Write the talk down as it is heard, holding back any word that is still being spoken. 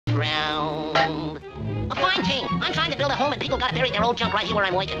ground. A fine thing. I'm trying to build a home and people gotta bury their old junk right here where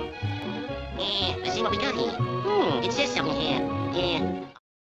I'm working. Yeah, let's see what we got here. It says something here. Yeah.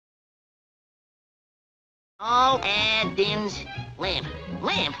 All add-ins. Lamp.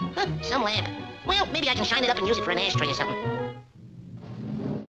 Lamp? Huh, some lamp. Well, maybe I can shine it up and use it for an ashtray or something.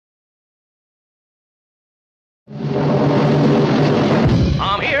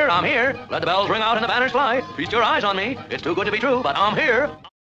 I'm here. Let the bells ring out and the banners fly. Feast your eyes on me. It's too good to be true, but I'm here.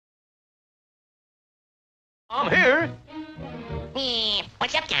 I'm here.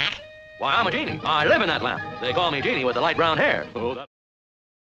 What's up, Doc? Why, I'm a genie. I live in that lamp. They call me Genie with the light brown hair. Oh, that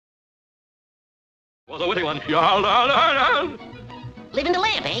was a witty one. Live in the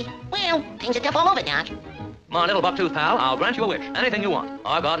lamp, eh? Well, things are tough all over, Doc. My little buck-toothed pal, I'll grant you a wish. Anything you want.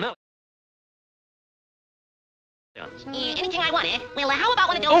 I've got milk. Anything I want, eh? Well, how about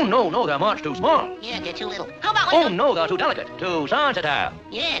one of those... Oh, no, they're much too small. Yeah, they're too little. How about one Oh, of those... no, they're too delicate. Too sensitive.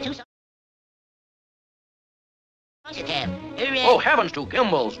 Yeah, too sensitive. Oh, heavens to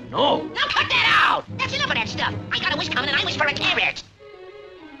Gimbals, no. Now cut that out! That's enough of that stuff. I got a wish coming and I wish for a carrot.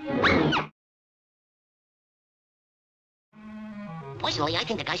 Personally, I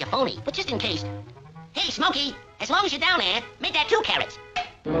think the guy's a phony, but just in case. Hey, Smokey, as long as you're down there, make that 2 carrots.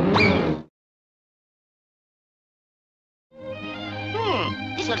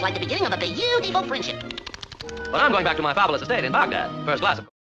 This looks like the beginning of a beautiful friendship. But I'm going back to my fabulous estate in Baghdad. First class, of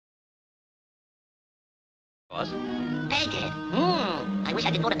course. Baghdad? I wish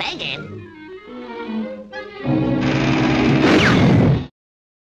I could go to Baghdad.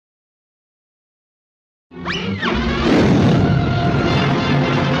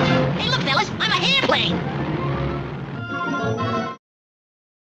 Hey, look, fellas, I'm a airplane.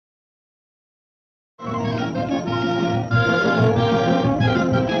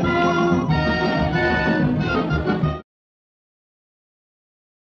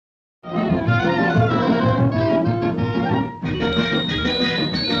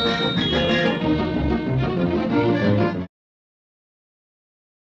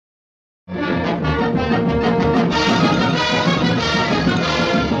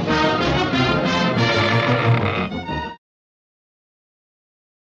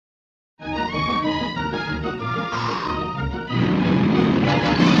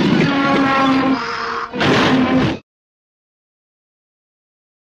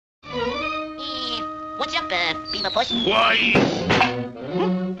 What's up, Beaver Puss? Why?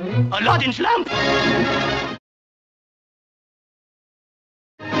 Aladdin's lamp!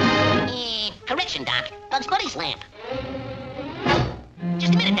 Correction, Doc. Bugs Bunny's lamp.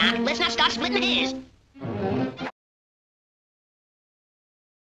 Just a minute, Doc. Let's not start splitting hairs.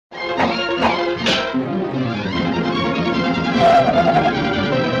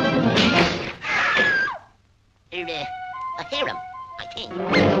 A harem, I think.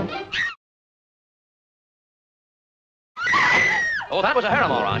 Oh, that was a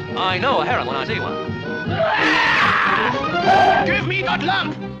harem, all right. I know a harem when I see one. Give me that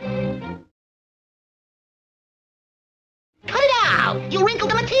lamp! Cut it out! You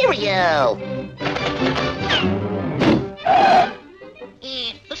wrinkled the material!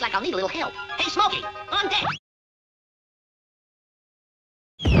 Looks like I'll need a little help. Hey, Smokey, on deck!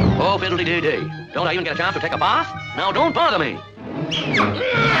 Oh, fiddle-dee-dee-dee. Don't I even get a chance to take a bath? Now, don't bother me.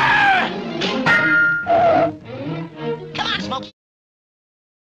 Come on, Smokey.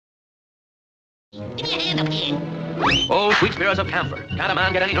 Give me a hand up here. Oh, sweet spirits of camphor. Can't a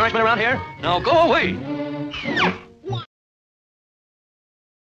man get any nourishment around here? Now, go away.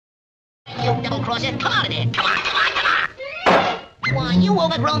 You double-crosser. Come out of there. Come on. Why, you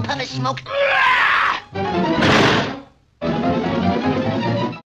overgrown puff of smoke.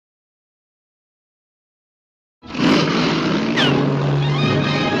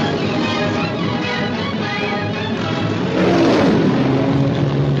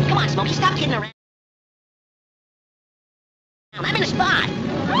 Come on, Smokey, stop kidding around. I'm in a spot.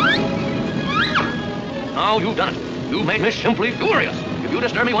 Now, you've done it. You've made me simply furious. If you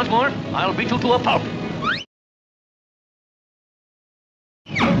disturb me once more, I'll beat you to a pulp.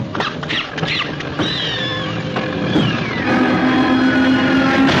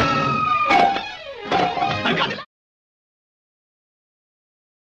 I've got it!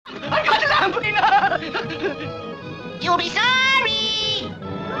 I've got a lamp! You'll be sorry!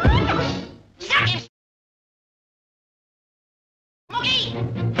 Suck him! Smokey!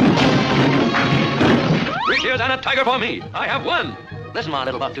 3 cheers and a tiger for me. I have won. Listen, my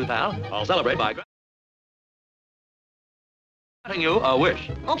little buck-tooth pal. I'll celebrate by granting you a wish.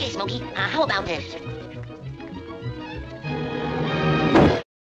 Okay, Smokey, how about this?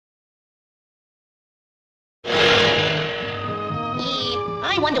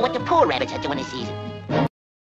 I'm wonder what the poor rabbits are doing this season.